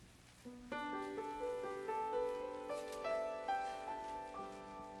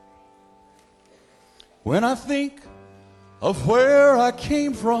When I think of where I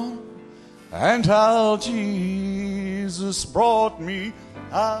came from and how Jesus brought me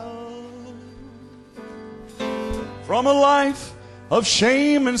out from a life of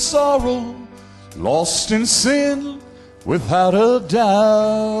shame and sorrow, lost in sin without a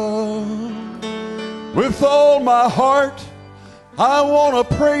doubt. With all my heart, I want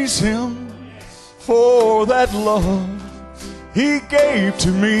to praise Him for that love He gave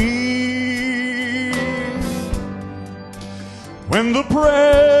to me. When the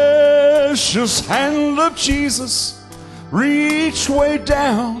precious hand of Jesus reached way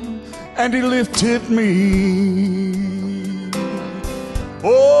down and He lifted me.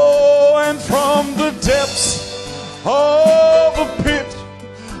 Oh, and from the depths of a pit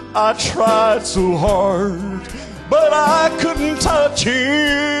I tried so hard, but I couldn't touch Him.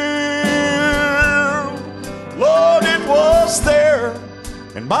 Lord, it was there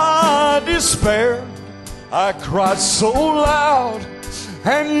in my despair. I cried so loud,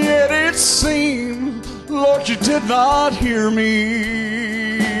 and yet it seemed, Lord, You did not hear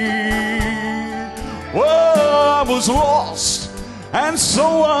me. Well, I was lost and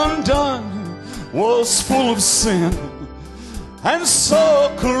so undone, was full of sin and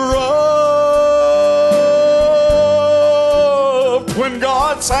so corrupt. When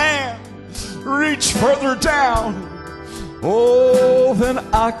God's hand reached further down, oh, then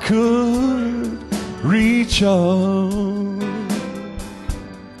I could reach up.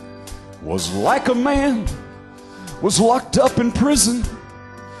 Was like a man was locked up in prison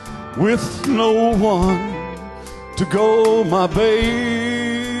with no one to go my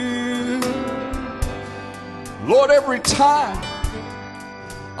bail. Lord, every time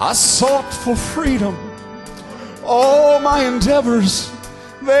I sought for freedom, all my endeavors,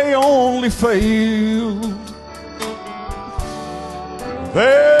 they only failed.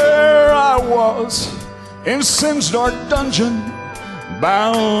 There I was in sin's dark dungeon,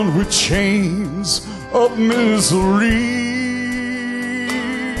 bound with chains of misery,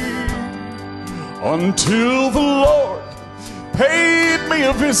 until the Lord paid me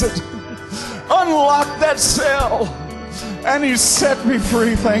a visit, unlocked that cell, and He set me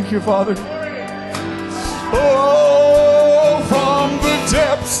free. Thank You, Father. Oh, from the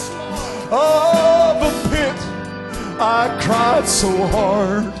depths of a pit I cried so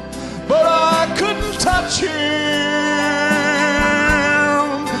hard, but I couldn't touch Him.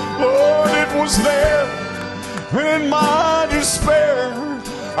 Lord, it was there in my despair.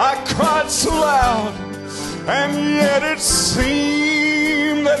 I cried so loud, and yet it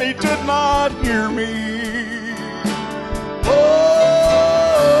seemed that He did not hear me.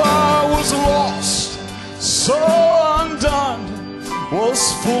 Oh, I was lost, so undone,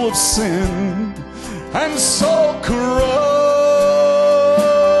 was full of sin and so corrupt.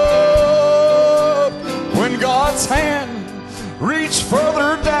 When God's hand reached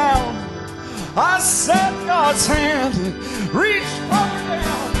further down, I said, God's hand reached further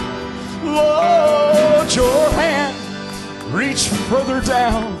down. Lord, Your hand reached further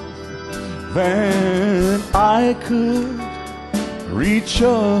down than I could reach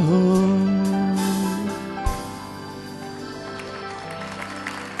up.